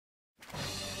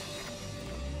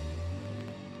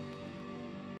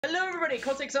everybody,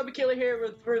 Cultic Zombie Killer here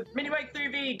with Mini Mike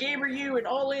 3V, Gamer U, and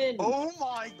All In. Oh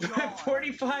my god!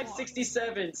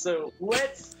 45-67. So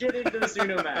let's get into this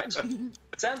Uno match.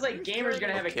 Sounds like Gamer's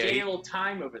gonna have a gay old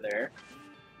time over there.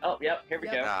 Oh, yep, here we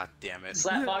go. Ah, damn it.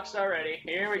 Slapboxed already.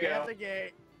 Here we go. Out the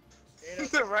gate.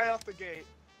 Right off the gate.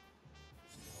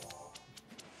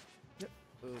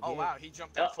 Oh wow, he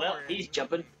jumped up Oh, well, forward. he's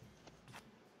jumping.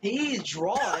 He's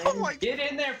drawing. Oh my Get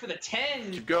in there for the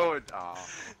 10. Keep going. Oh.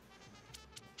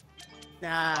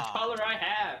 Nah. Color I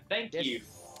have. Thank Yes. you.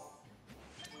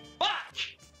 Fuck!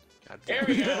 God There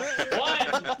damn we it. go.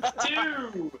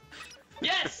 1, 2.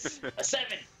 Yes! A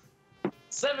 7.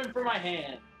 7 for my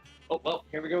hand. Oh, well,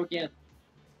 here we go again.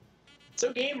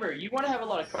 So, Gamer, you want to have a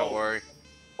lot of Don't color. worry.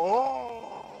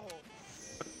 Oh!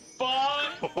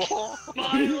 Fuck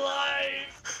my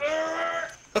life!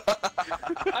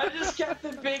 I just got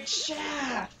the big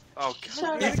shaft! Oh,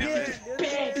 Son God. of a You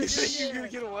bitch! think you're gonna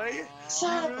get away?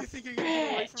 Son You of really a think you're gonna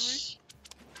get away from me? bitch!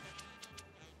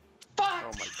 Fuck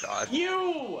Oh my god.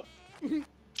 you!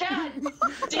 God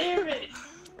damn it!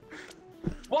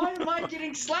 Why am I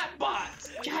getting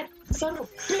slapboxed? God, son of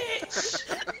a bitch!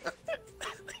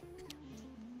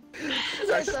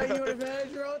 I thought you would have had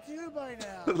a draw too by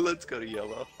now. Let's go to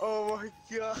yellow. Oh my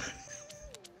god.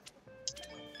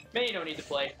 Minnie don't need to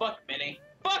play. Fuck Minnie.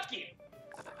 Fuck you!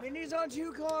 Minnie's on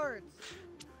 2 cards.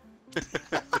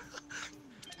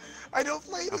 I don't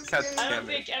play this God game. damn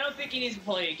it. I don't think he needs to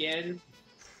play again.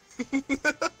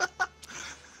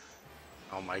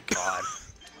 Oh my god.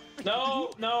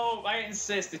 No, I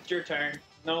insist. It's your turn.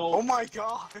 Oh No. my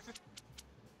god.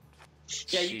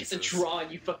 Yeah, you get to Jesus. draw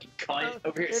and you fucking cunt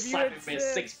over here If you slapping me with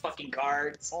 6 insist. fucking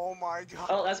cards. Oh my god.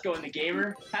 Oh, let's go in the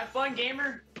Gamer. Have fun,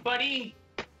 Gamer, buddy.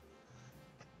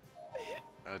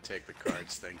 I'll take the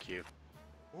cards, thank you.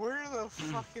 Where the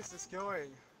fuck is this going?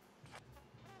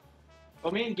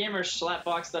 Well, me and Gamer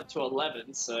slapboxed up to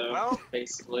 11, so Well.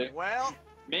 basically. Well,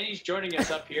 Minnie's joining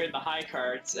us up here in the high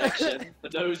card section, the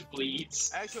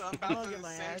nosebleeds. actually I'm I'll about to get the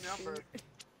my same ass number. beat.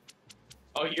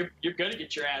 Oh, you're gonna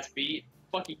get your ass beat.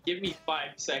 Fucking give me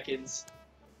 5 seconds.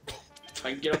 If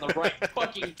I can get on the right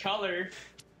fucking color.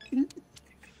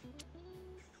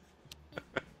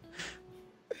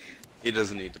 He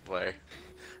doesn't need to play.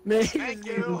 Thank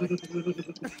you.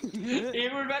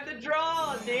 You were about to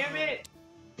draw, damn it!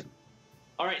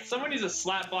 Alright, someone needs to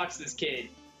slapbox this kid.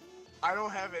 I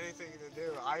don't have anything to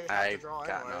do. I have to I draw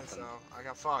got anyway, nothing. so I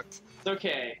got fucked. It's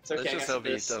okay. It's Let's okay. just hope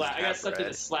he doesn't I got have stuff to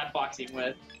red. the slap boxing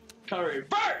with. Color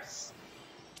reverse!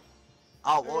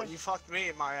 Oh, well, you fucked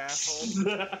me, my asshole.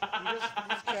 You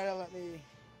just gotta let me.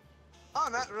 Oh,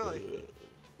 not really.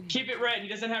 Keep it red. He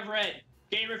doesn't have red.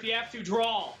 Gamer, if you have to,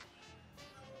 draw.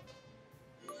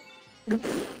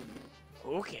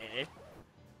 Okay.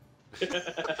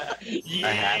 Yes! I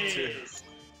had to.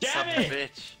 Damn Son of it! a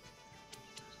bitch.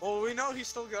 Well, we know he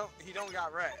don't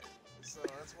got red. So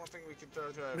that's one thing we can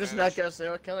throw to our I'm just advantage. not gonna say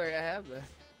what color I have then.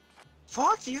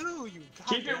 Fuck you, you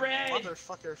Keep it goddamn red.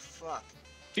 motherfucker, fuck.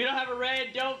 If you don't have a red,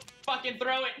 don't fucking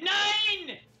throw it.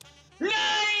 9! 9!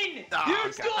 Oh, You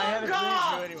God. scored I have a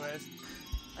golf! green too anyways.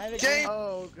 I have a Game.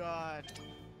 Oh god.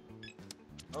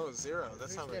 Oh, 0,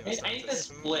 that's how we I got I started. need to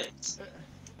split.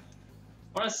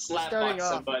 I want to slap Starting box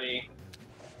off. somebody.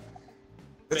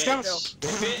 It's Man, gonna...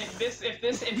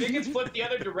 if it gets flipped the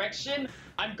other direction,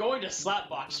 I'm going to slap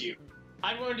box you.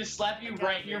 I'm going to slap you I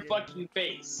right in your figured. fucking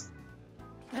face.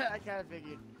 I kinda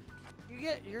figured.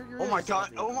 You're Oh my really god,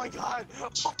 sloppy. oh my god! Oh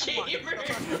my Gamer,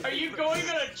 god. are you going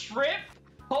on a trip?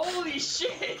 Holy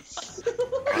shit!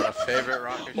 On a favorite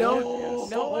rocket No,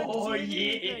 ship? no Oh, one did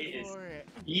anything yes. for it.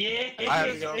 Yes! I had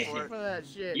to go Thank for you it. for that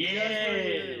shit.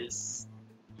 Yes!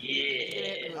 Ah, I didn't get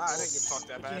Yes! fucked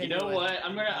that You bad. You know what?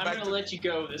 I'm gonna let you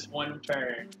go this one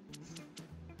turn.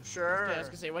 Sure. Yeah, I was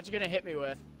gonna say, what you gonna hit me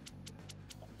with?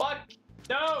 Fuck!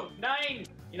 No! 9!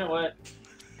 You know what?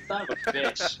 Son of a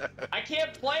bitch. I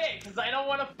can't play it because I don't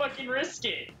want to fucking risk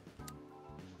it.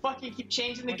 Fucking keep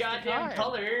changing the What's the goddamn card?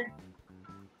 color.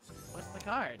 What's the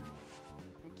card?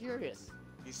 I'm curious.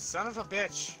 You son of a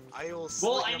bitch. I will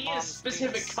slit Well, I your need a mom's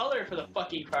specific penis. color for the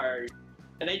fucking card.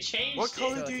 And they changed What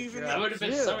color it. do you even I would have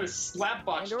been Two. so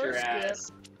slapboxed And/or your skip.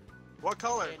 ass. What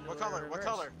color? And What color? What reverse.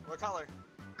 color? What color?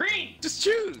 Green! Just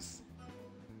choose!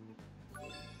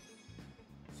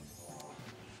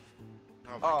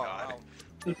 Oh my god.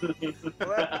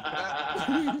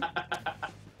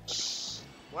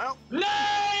 Well, 9!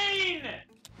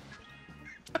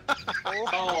 oh,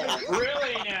 Oh,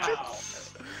 really now?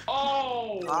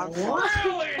 Oh, I'm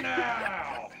really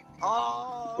now?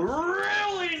 oh,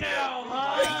 Really now,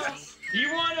 huh?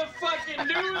 You want to fucking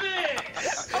do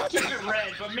this! I'll keep it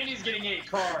red, but Minnie's getting 8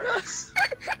 cards.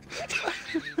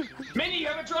 Minnie, you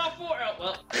have a draw 4.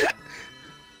 Oh,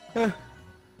 well.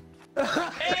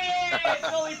 Hey,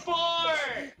 it's only 4!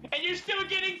 And you're still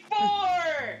getting 4!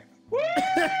 Woo!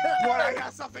 What? I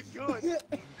got something good.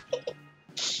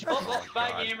 Oh,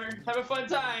 bye, gamer. Have a fun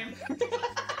time.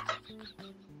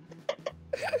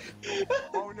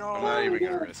 Oh no. I'm not even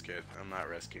gonna risk it. I'm not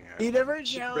risking it. He never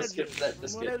Risk challenges. it for that From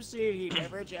biscuit. what I've seen, he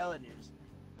never challenges.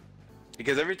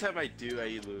 Because every time I do,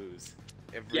 I lose.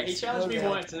 Every Yeah, he single challenged me Okay.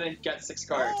 once and then got 6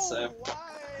 cards, Oh, so.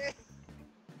 why?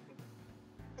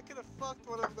 I could have fucked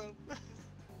one of them. I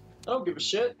don't give a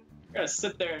shit. You're gonna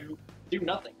sit there and do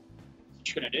nothing. What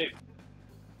you gonna do?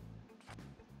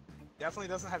 Definitely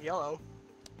doesn't have yellow.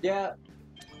 Yeah.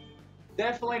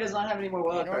 Definitely does not have any more You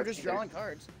wild know, I'm cards. just either. drawing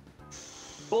cards.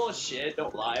 Bullshit,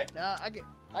 don't lie. Nah,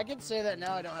 I can say that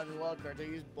now I don't have the wild cards. I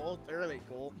used both early,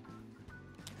 Cole.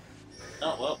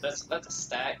 Oh, well, that's a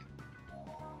stack.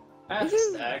 That's a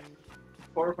Woohoo! stack.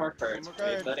 4 more cards, More okay,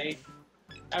 cards. buddy.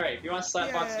 Alright, if you want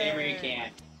Slapbox Gamer, you Yay.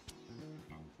 can.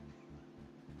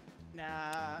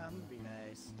 Nah, I'm gonna be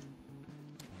nice.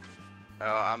 Oh,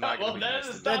 I'm not Well, gonna be that nice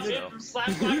doesn't to stop them, him though. from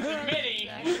Slapbox and Mini.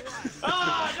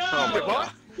 Oh, no! Oh my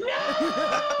god. No!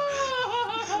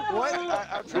 What?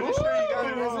 I'm pretty sure you got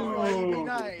it. This is why you be Ooh.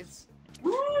 nice.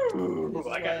 Woo! This is I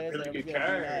why got a it's really like good we gotta be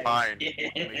card. nice. Fine. Yeah.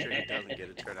 Make sure he doesn't get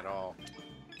a turn at all. I'm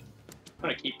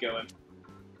gonna keep going.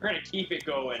 We're gonna keep it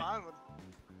going. Fine with-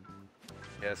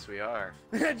 Yes, we are.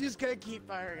 Just gonna keep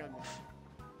firing on them.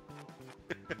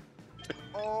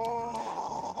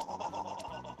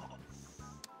 Oh.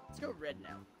 Let's go red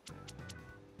now.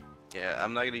 Yeah,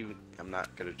 I'm not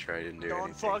gonna try to do Done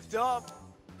anything. fucked up.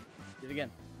 Do it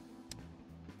again.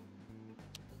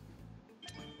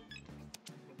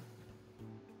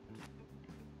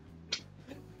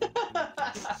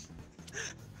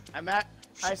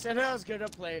 I said I was gonna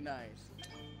play nice.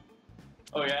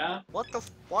 Oh yeah? What the?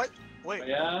 What? Wait. Oh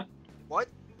yeah? What?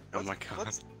 Oh my god.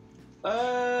 What's-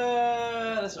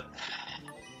 This one.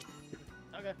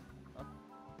 Okay. Well,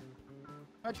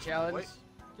 a challenge. Wait.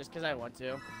 Just because I want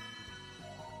to.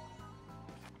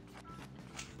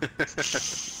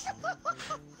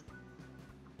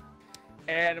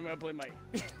 And I'm gonna play my.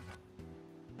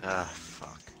 Ah,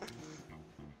 fuck.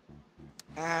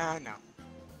 No.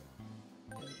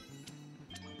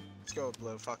 Let's go with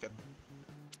blue. Fuck it.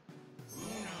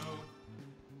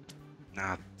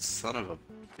 Nah, son of a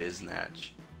biznatch.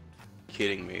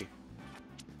 Kidding me.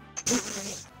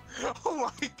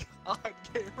 Oh my god,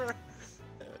 gamer.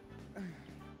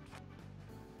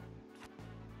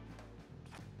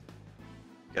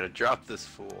 Gotta drop this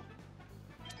fool.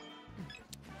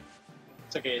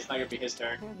 It's okay, it's not gonna be his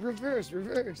turn. Reverse,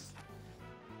 reverse.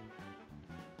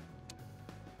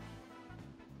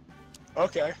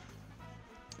 Okay.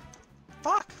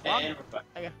 Fuck. And we're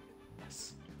fine.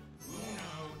 Yes.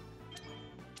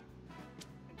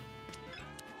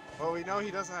 Well, we know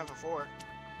he doesn't have a 4.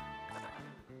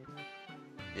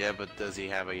 Yeah, but does he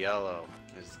have a yellow?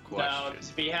 Is the No, question. 'cause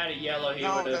if he had a yellow, he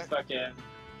No, would have that- fucking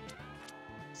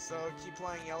So keep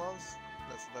playing yellows.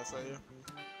 That's the best idea.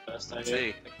 best Let's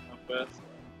idea see. to come up with.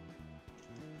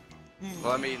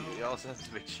 Well, I mean, you also have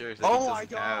to make sure that Oh he my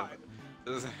god.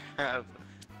 doesn't have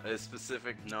a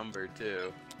specific number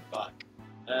too. Fuck.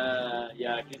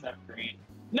 Yeah, I guess I'm green.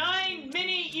 9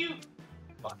 Mini, you.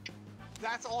 Fuck.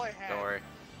 That's all I had. Don't worry.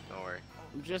 Don't worry.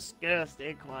 I'm just gonna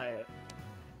stay quiet.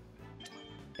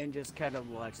 And just kind of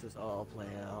watch this all play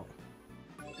out.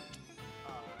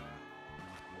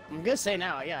 I'm gonna say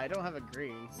now, yeah, I don't have a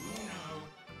green.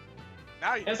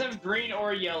 Now you. He doesn't have green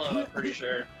or yellow, I'm pretty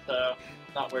sure. So,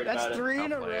 not worried That's about it. 3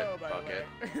 in I'll a play it. row, by Fuck the way. it.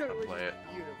 Which play is it.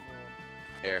 beautiful.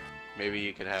 Here, maybe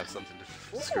you could have something to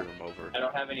screw him over. I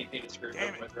don't have anything to screw Damn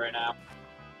him it. with right now.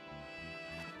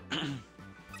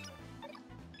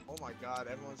 Oh my god,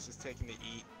 everyone's just taking to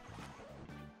eat.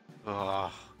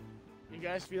 Oh, You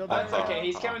guys feel That's better? okay,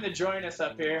 he's coming to join us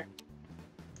up here.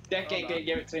 Deck ain't Hold gonna on.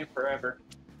 give it to him forever.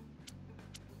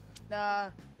 Nah,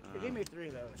 he gave me 3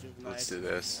 though, which is let's nice. do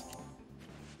this.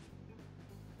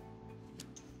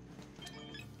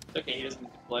 It's okay, he doesn't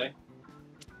need to play.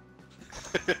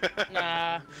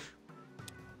 Nah.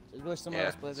 Just wish someone Yeah,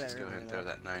 else plays that just go ahead and earlier, throw though.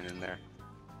 that 9 in there.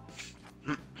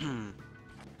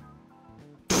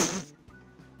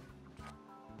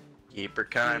 Keep her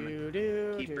coming.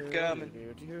 Keep her coming.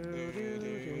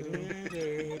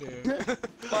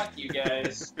 Fuck you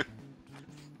guys.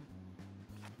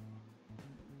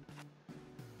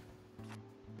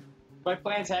 My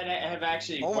plans have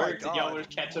actually Oh my worked, and y'all God. would have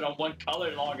kept it on one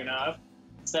color long enough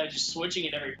instead of just switching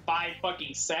it every 5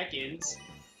 fucking seconds.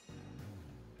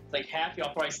 Like half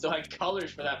y'all probably still had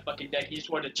colors for that fucking deck. You just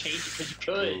wanted to change it because you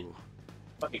could. Ooh,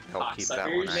 Fucking I'll keep that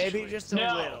one, cocksuckers. Maybe actually. just a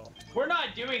No. little. We're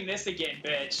not doing this again,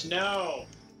 bitch. No.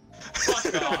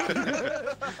 Fuck off.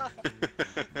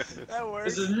 That works.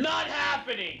 This is not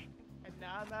happening. And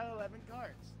now I'm at 11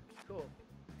 cards. Cool.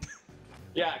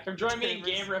 Yeah, come join me in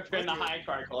Game Rip in the Okay. high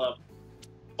card club.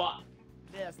 Fuck.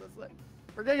 Yes, let's let.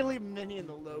 We're gonna leave Minnie in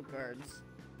the low cards.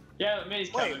 Yeah, but Minnie's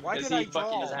coming Wait, why because did I he fucking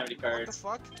draw? doesn't have any What the cards.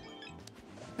 fuck?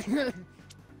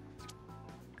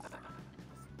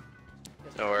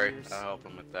 Don't worry, I'll help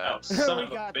him with Oh, that. son We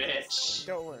of a got bitch. this.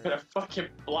 Don't worry. I'm gonna fucking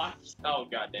block. Oh,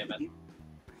 god damn it.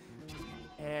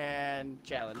 And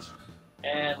challenge.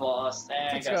 And lost.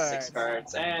 And 6 got 6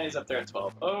 cards. cards. And he's up there at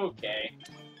 12. Okay.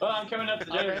 Well, I'm coming up to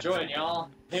the Okay. join, y'all.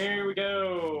 Here we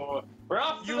go. We're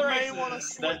off to You the may races. wanna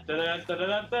switch. If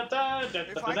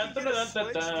I can get a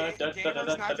switch,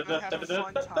 Gamer's not gonna have a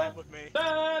fun time with me.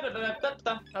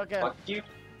 Okay. Fuck you.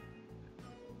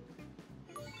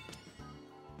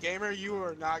 Gamer, you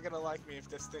are not gonna like me if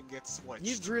this thing gets switched.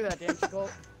 You drew that, didn't you,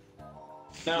 Colt?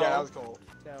 No. Yeah, that was cool.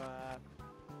 So,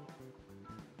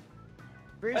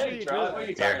 pretty sure Hey, you Charles, drew what are you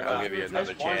it. talking Here, about? I'll give you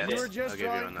another Just one chance. You were hit. just I'll give you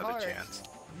drawing another cards. chance.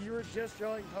 You were just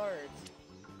drawing cards.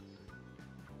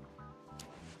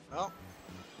 Well,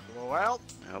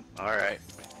 Nope, alright.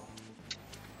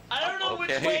 I don't know which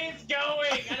Okay. way it's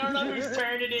going. I don't know whose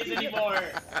turn it is anymore.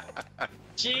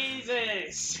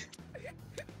 Jesus.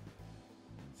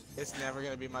 it's never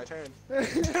gonna be my turn.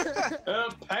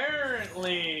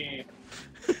 Apparently.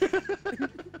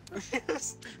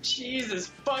 Jesus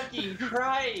fucking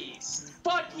Christ.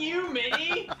 Fuck you,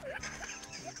 Minnie.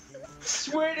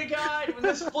 Swear to God, when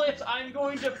this flips, I'm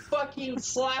going to fucking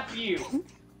slap you.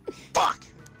 Fuck!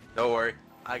 Don't worry,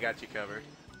 I got you covered.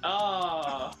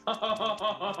 Oh.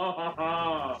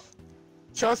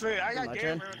 Trust me, I got My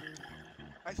turn? Gamer.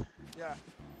 Yeah.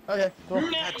 Okay, cool.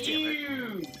 Not damn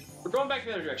you. We're going back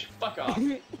the other direction. Fuck off.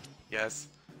 Yes.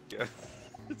 Yes.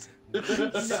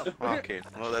 No. Okay,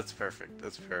 well that's perfect.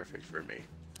 That's perfect for me.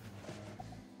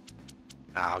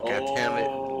 Oh, god damn it.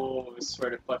 Oh, I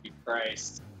swear to fucking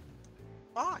Christ.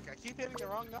 Fuck, I keep hitting the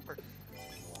wrong number.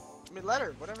 I mean,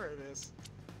 letter, whatever it is.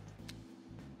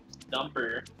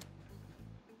 Number.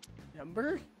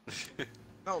 Number?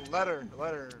 No, letter,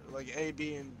 like A,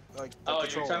 B, and like. The Oh,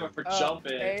 control. you're talking for Oh,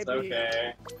 jumping. A, B.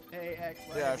 Okay. A, X,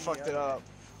 Y, Yeah, I Z, fucked it up.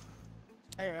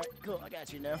 Alright, cool, I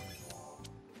got you now.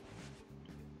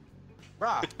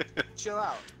 Bruh, chill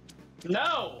out.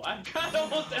 No, I've got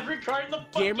almost every card in the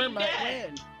fucking Gamer might deck.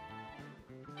 win.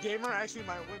 Gamer actually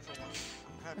might win for once.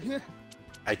 I'm happy.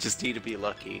 I just need to be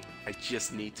lucky. I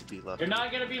just need to be lucky. You're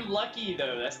not gonna be lucky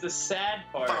though. That's the sad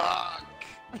part. Fuck!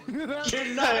 You're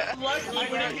not lucky I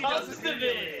when know it he comes doesn't to need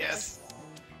this. it. Yes!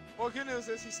 Well, good news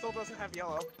is he still doesn't have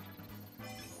yellow.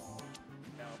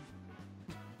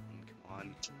 Come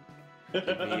on. Give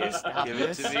it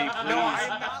to me, please. No, I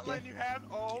am not letting you have.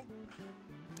 Oh,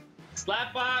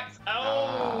 Slapbox.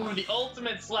 Oh, the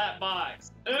ultimate slapbox.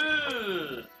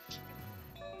 Ooh.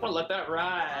 I'm gonna let that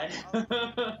ride.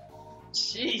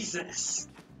 Jesus.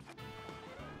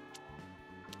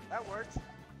 that worked.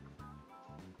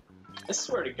 I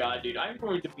swear to God, dude, I'm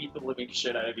going to beat the living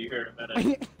shit out of you here in a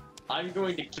minute. I'm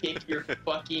going to kick your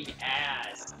fucking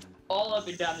ass. All up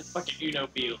and down this fucking Uno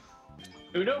field.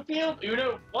 Uno field?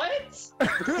 Uno what? I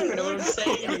don't know what I'm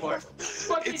saying anymore.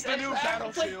 Fucking, It's the new it's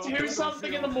Battlefield, like 2 Uno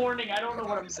something in the field. morning. I don't know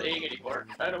what I'm saying anymore.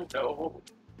 I don't know.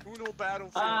 Uno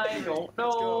Battlefield. I 3. don't Let's go.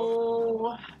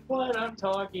 know what I'm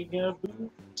talking about.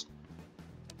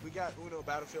 We got Uno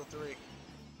Battlefield 3.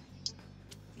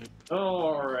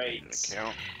 Alright.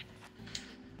 Count.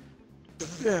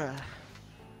 Yeah.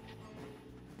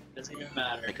 Doesn't even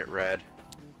matter. Make it red.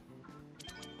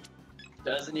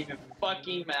 Doesn't even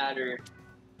fucking matter.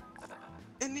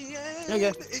 In the end,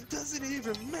 Okay. it doesn't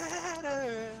even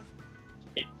matter.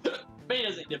 May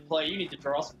doesn't need to play. You need to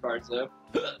draw some cards though.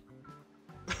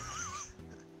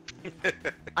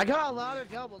 I got a lot of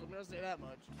doubles, I'm gonna say that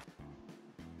much.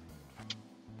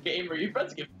 Gamer, you're about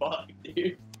to get fucked,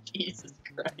 dude. Jesus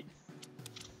Christ.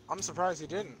 I'm surprised he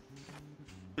didn't.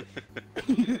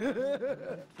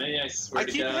 Man, I swear I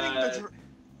to keep hitting the. God.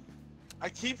 I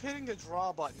keep hitting the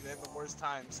draw button at the worst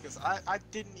times because I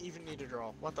didn't even need to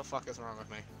draw. What the fuck is wrong with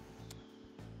me?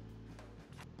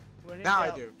 When in Now I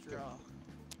doubt, do. Draw.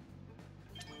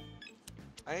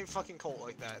 I ain't fucking Colt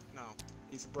like that. No,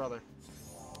 he's a brother.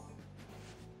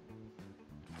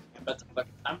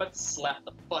 I'm about to slap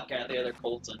the fuck out of the other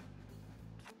Colton.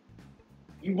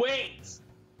 You wait!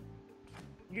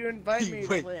 You invite me to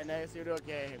Wait. play a nice Uno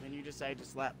game, and you decide to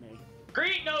slap me.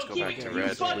 Green, no, Let's go keep back it, to you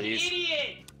red, fucking please.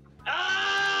 idiot!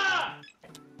 Ah!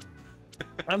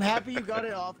 I'm happy you got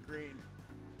it off green.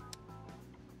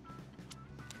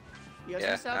 Yes,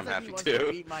 Yeah, he sounds I'm like happy he wants too.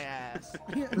 to beat my ass.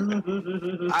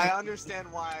 I understand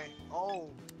why. Oh,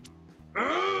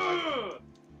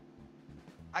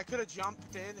 I could have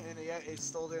jumped in and yet it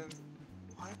still didn't.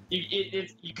 What?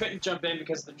 You couldn't jump in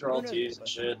because of the draw Who knows twos and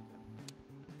best? shit.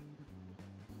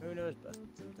 Who knows best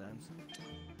sometimes.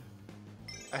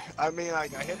 I mean,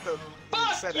 like, I hit the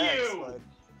Fuck set you! X, but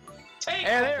Take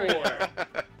Hey, there we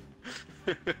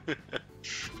four.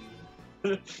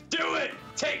 Do it!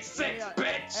 Take six,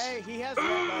 bitch! Hey, he has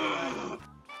red, by the way.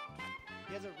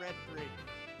 He has a red 3.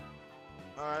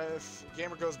 if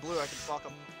Gamer goes blue, I can fuck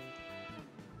him.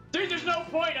 Dude, there's no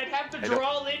point. I'd have to I don't-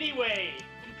 draw anyway.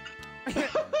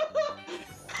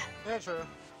 Yeah, true.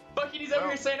 Fucking, he's over Well-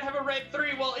 here saying I have a red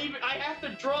 3. Well, even I have to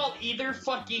draw either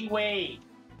fucking way.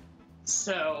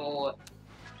 So,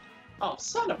 oh,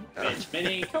 son of a bitch,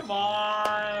 Minnie, come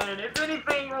on! If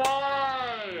anything,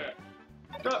 why?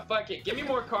 No, fuck it. Give me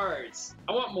more cards.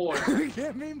 I want more.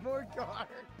 Give me more cards.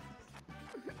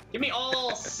 Give me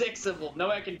all 6 of them.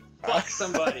 No, I can fuck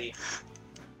somebody.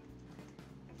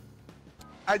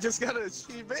 I just got an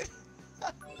achievement.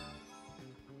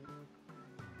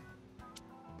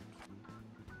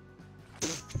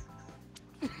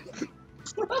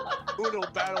 Uno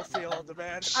Battlefield,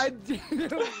 man. I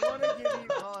didn't want to give you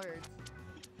cards.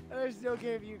 And I still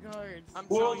gave you cards. I'm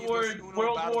World telling War you, this Uno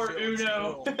World War Battlefield's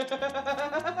Uno. real.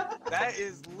 That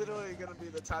is literally gonna be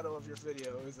the title of your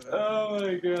video, isn't it? Oh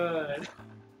my god.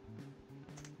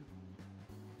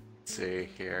 Let's see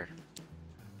here.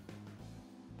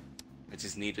 I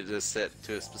just needed to set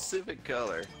to a specific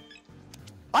color.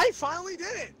 I finally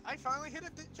did it! I finally hit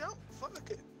a jump. Fuck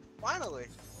it. Finally.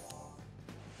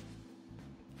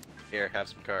 Here, have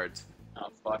some cards. Oh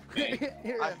fuck me.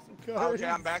 Here, I- have some cards. Okay,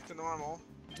 I'm back to normal.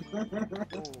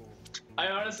 Ooh. I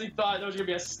honestly thought there was gonna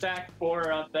be a stack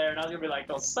 4 out there, and I was gonna be like,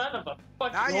 "Oh, son of a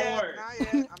fucking Not yet, whore!" not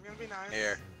yet. I'm gonna be nice.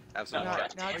 Here, have some No, more.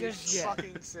 God. Not Are you just yet.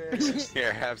 fucking serious?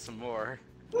 Here, have some more.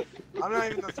 I'm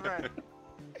not even the threat.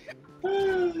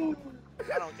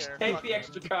 I don't care. Take Fuck the it.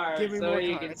 extra card Give me so more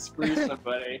you can cards. screw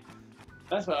somebody.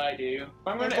 That's what I do. If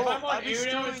I'm Well, on I'll be Uno and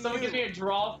screwing someone gives you. me a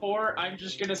draw 4, I'm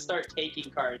just gonna start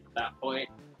taking cards at that point.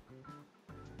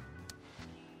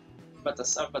 I'm about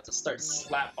to start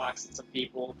slapboxing some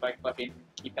people if I fucking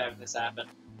keep having this happen.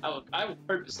 I will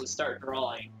purposely start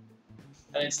drawing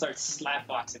and then start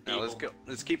slapboxing people. Now let's go.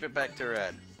 Let's keep it back to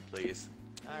red, please.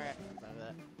 Alright, about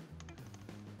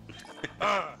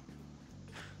that.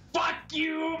 Fuck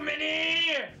you,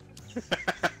 Minnie!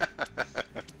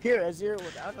 Here, a 0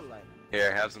 without a line.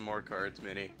 Here, have some more cards,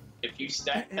 Minnie. If you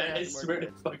stack Yeah, that, I more swear to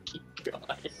cards. fucking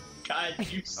God. God,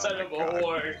 you son my of a God.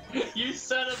 whore. You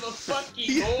son of a fucking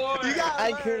You- whore. you got-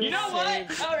 I could. You know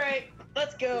what? Alright,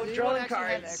 let's go. Does anyone Drawing actually have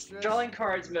cards. extras? Drawing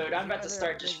cards mode. I'm about to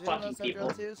start just fucking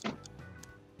people.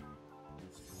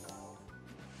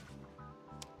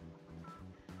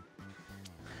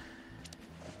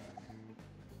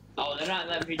 Oh, they're not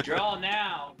letting me draw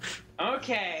now.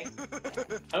 Okay.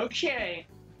 Okay.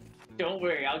 Don't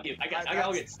worry, I'll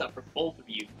get stuff for both of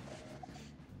you.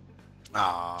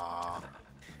 Aww.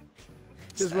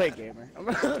 Just wait, gamer. I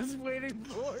was waiting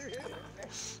for it.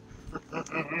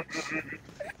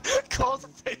 Cole's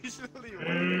patiently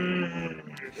waiting.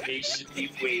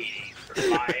 Patiently waiting for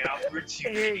my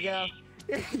opportunity. Here you go.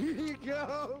 Here you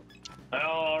go.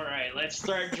 Alright, let's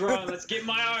start drawing. Let's get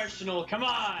my arsenal. Come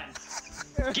on.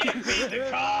 Give me the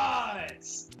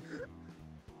cards.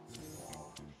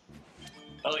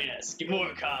 Oh yes, get more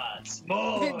cards.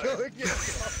 More. Go again.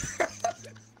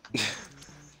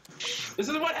 This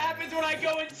is what happens when I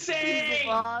go He's insane.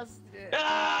 lost it.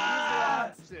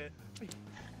 Ah! He's lost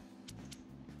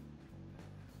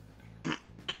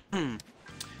it.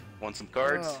 Want some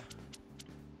cards? Oh.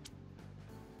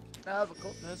 No, but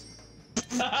Colt does.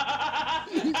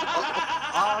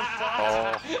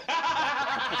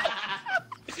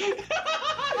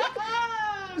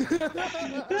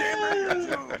 Gamer, you're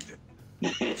doomed.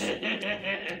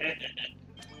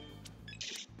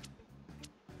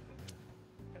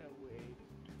 Wait.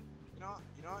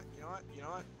 You know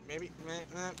what? Maybe,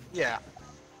 yeah.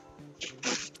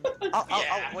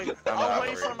 I'll wait. I'm I'll not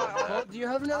wait for worried my. about Colt, do you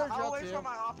have another I'll draw wait too? for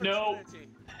my No. opportunity.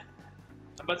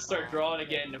 I'm about to start drawing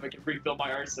again if I can refill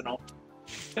my arsenal.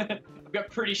 I've got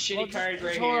pretty shitty Well, just- cards right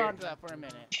just hold here. on to that for a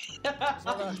minute.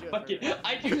 hold on to it for a Fucking, minute.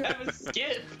 I do have a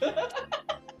skip.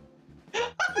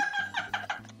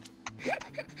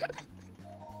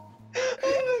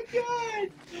 Oh my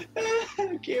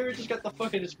god! Gamer just got the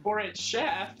fucking 4-inch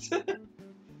shaft.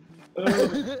 Oh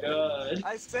my god.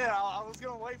 I said I was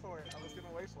gonna wait for it.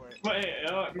 Wait,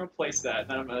 no, I'm gonna place that, and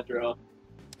then I'm gonna draw. I'm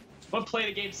gonna play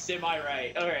the game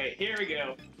semi-right. Alright, here we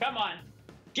go. Come on.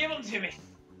 Give them to me.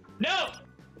 No!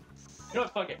 You know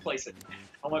what? Fuck it. Place it.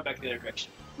 I went back the other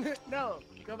direction. No,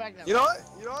 go back now. You know what?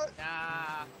 You know what?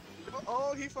 Nah.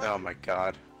 Oh, he fucking. Oh my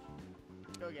god.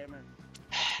 Go gamer.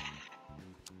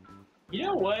 You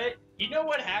know what? You know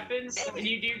what happens when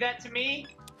you do that to me?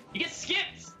 You get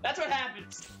skipped. That's what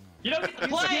happens. You don't get to You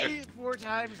play. said it 4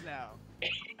 times now.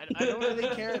 I don't really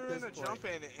care at You're in this a point. jump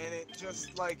in, and it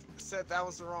just like said that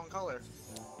was the wrong color.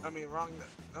 I mean, wrong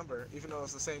number, even though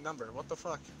it's the same number. What the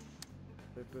fuck?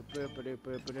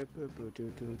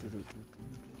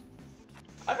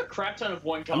 I have a crap ton of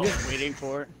one I'm color. just waiting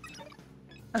for it.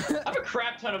 I have a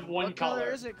crap ton of one What color.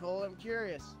 color is it, Cole? I'm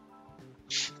curious.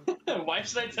 Why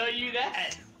should I tell you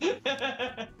that?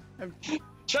 I'm-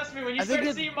 Trust me, when you I think start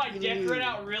it's seeing my deck blue. run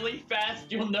out really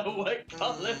fast, you'll know what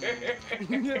color.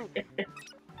 No.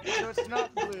 So it's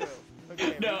not blue.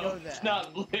 Okay, we No, know that. it's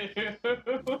not blue.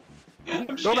 I'm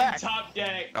Go shooting back. top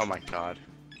deck. Oh my god.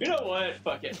 You know what?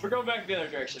 Fuck it. We're going back the other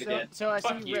direction again. So I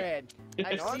Fuck see you. red.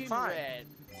 I No, I'm see fine. red.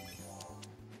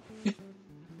 You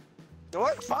know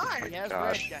what? Oh Fine. He has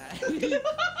gosh. red guy.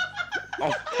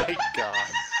 Oh my god.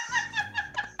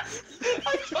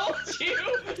 I told you!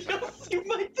 You'll see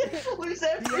my dick lose He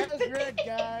has everything! red,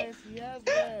 guys. He has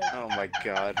red. Oh my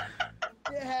god.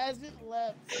 It hasn't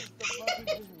left since the fucking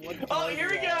just one Oh, card here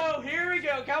we left. go! Here we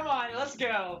go! Come on, let's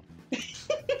go!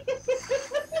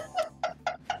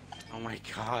 Oh my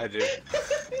god.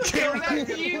 Go back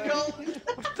to you, Colton!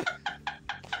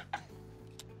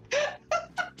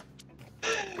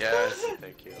 Yes,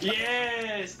 thank you.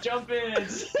 Yes! Jump in!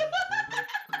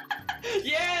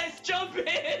 Yes! Jump in!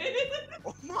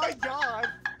 Oh my god.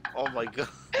 Oh my god.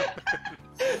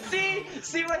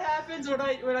 See what happens when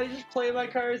I just play my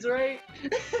cards right?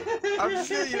 I'm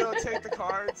sure you don't take the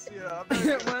cards. You know, I'm not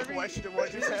gonna Whenever question what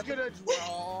He's just just happened. gonna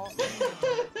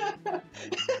draw.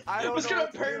 I I don't was know gonna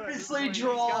what to do at this purposely point.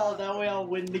 draw, that way I'll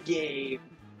win the game.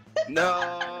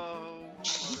 No.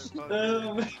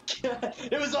 Oh my god.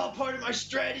 It was all part of my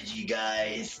strategy,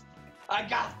 guys. I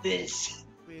got this.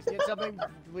 Please get something.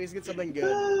 Please get something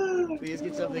good. Please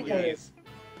get something good.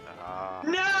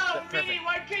 No, Perfect. Minnie,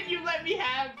 why couldn't you let me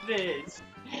have this?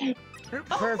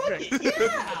 Perfect.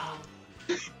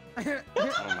 Oh, yeah.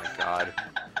 Oh my god.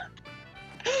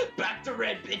 Back to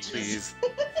red, bitches.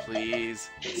 Please.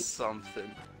 Please.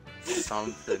 Something.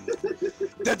 Something.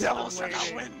 The devil shall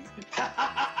waiting. not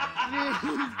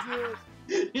win.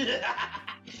 Jesus.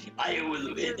 I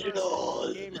will win it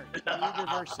all. Gamer, can you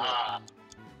reverse it?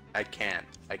 I can't.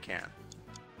 I can't.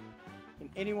 Can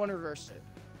anyone reverse it?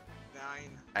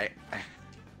 9. I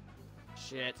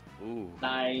Shit. ooh.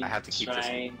 Nine, I have to keep this.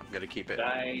 nine, I'm gonna keep it.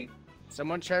 nine.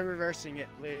 Someone try reversing it,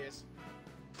 please.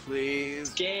 Please.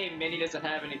 Game, Minnie doesn't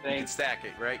have You anything. can stack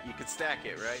it, right? You can stack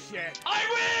it, right? Shit.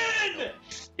 I win!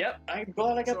 Yep, I'm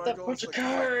glad I got So that goes bunch of like the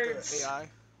cards. AI.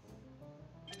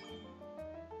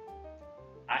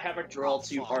 I have a draw Oh,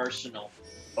 to fuck. Arsenal,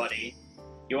 buddy.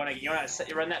 You wanna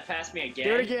run that past me again?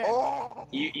 Do it again. Oh!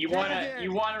 You Do it wanna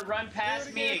again. run past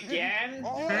Do it me again. again?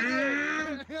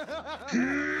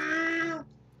 Oh.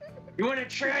 You wanna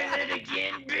try that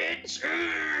again, bitch?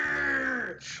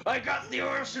 I got the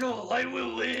Arsenal. I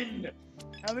will win.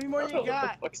 How many more Oh, you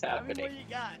got? What's How many more happening? you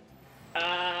got?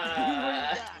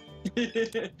 How many more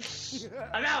you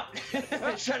got? I'm out.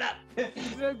 Shut up.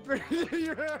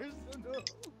 Your Arsenal.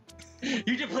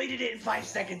 You depleted it in 5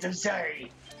 seconds. I'm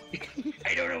sorry.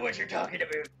 I don't know what you're talking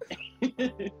about.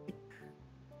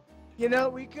 You know,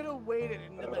 we could have waited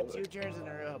another 2 turns in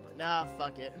a row, but nah,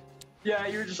 fuck it. Yeah,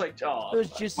 you were just like, oh, It was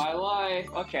just my life.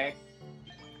 Okay.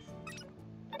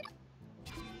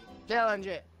 challenge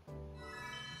it.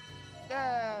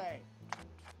 Yay!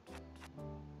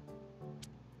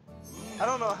 I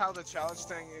don't know how the challenge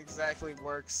thing exactly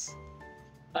works.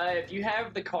 If you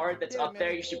have the card that's Yeah, up there,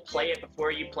 man. you should play it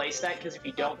before you place that, because if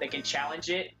you don't, they can challenge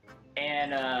it.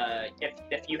 And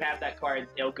if you have that card,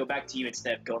 it'll go back to you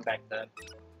instead of going back to them.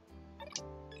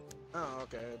 Oh,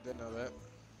 okay. I didn't know that.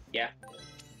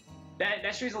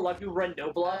 That's the reason a lot of people run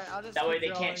no bluff. Alright, I'll just That way keep they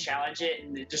going. can't challenge it,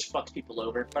 and it just fucks people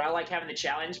over. But I like having the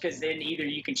challenge, because then either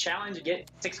you can challenge and get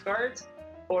 6 cards,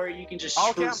 or you can just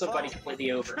Okay, screw I'm somebody fine.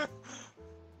 completely over.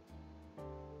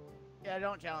 Yeah,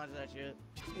 don't challenge that shit.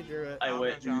 You drew it. I I'm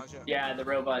would. gonna challenge it. Yeah, the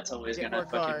robot's always Get gonna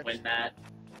more fucking cards. win that.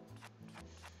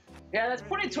 Yeah, that's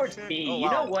pointed towards me. Oh, You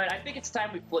know wow. what? I think it's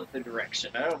time we flip the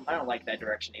direction. I don't like that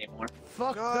direction anymore.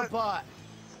 Fuck the God. bot.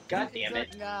 God It's damn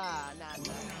like, it. nah.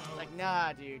 Like,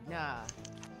 nah, dude, nah.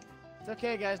 It's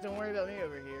okay, guys. Don't worry about me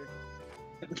over here.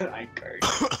 9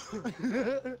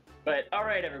 cards. But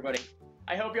alright, everybody.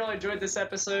 I hope y'all enjoyed this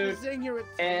episode. I'm sitting here with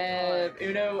 3 And cards.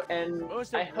 Uno, and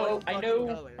Most of I hope, one I fucking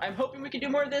know, color. I'm hoping we can do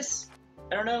more of this.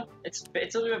 I don't know. It's a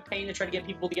little bit of a pain to try to get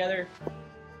people together.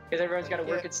 because everyone's got to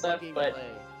work Get and stuff. fucking But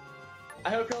play. I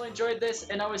hope you all enjoyed this,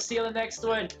 and I will see you on the next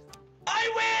one.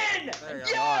 I win! There you go.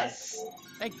 Yes!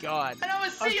 Thank God. And I will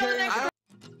see you on the next I one.